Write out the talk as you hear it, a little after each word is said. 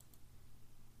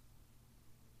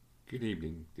Good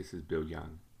evening, this is Bill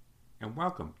Young, and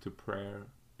welcome to Prayer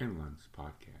and Lunch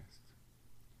Podcast.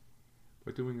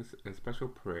 We're doing a special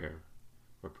prayer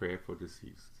for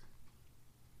deceased.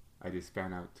 I just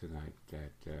found out tonight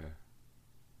that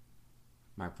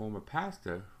my former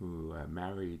pastor, who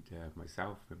married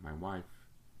myself and my wife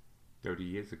 30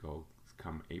 years ago,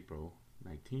 come April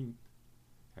 19th,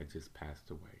 had just passed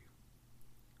away.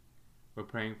 We're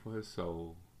praying for his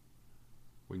soul.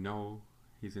 We know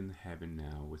he's in heaven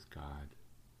now with God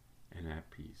and at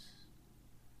peace.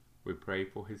 We pray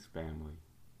for his family.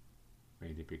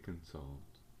 May they be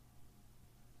consoled.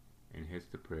 And here's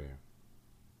the prayer.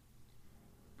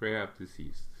 Prayer of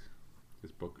Deceased.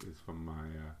 This book is from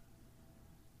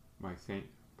my St.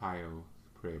 Pio's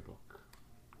prayer book.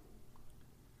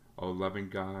 O loving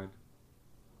God,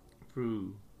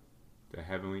 through the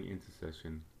heavenly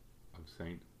intercession of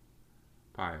St.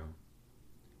 Pio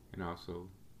and also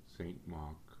St.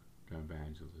 Mark the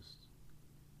Evangelist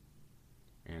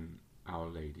and Our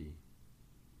Lady,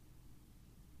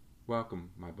 welcome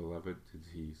my beloved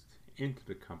deceased into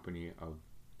the company of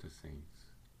the saints,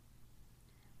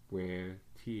 where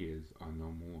tears are no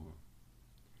more.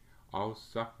 All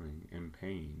suffering and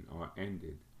pain are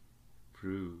ended.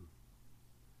 Through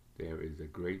there is a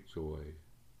great joy,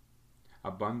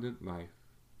 abundant life,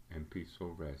 and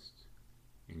peaceful rest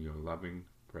in your loving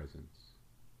presence.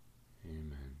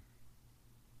 Amen.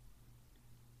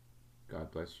 God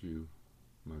bless you,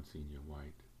 Monsignor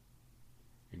White,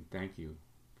 and thank you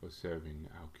for serving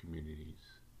our communities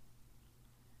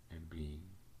and being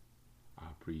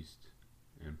our priest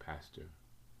and pastor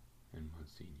and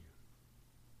Monsignor.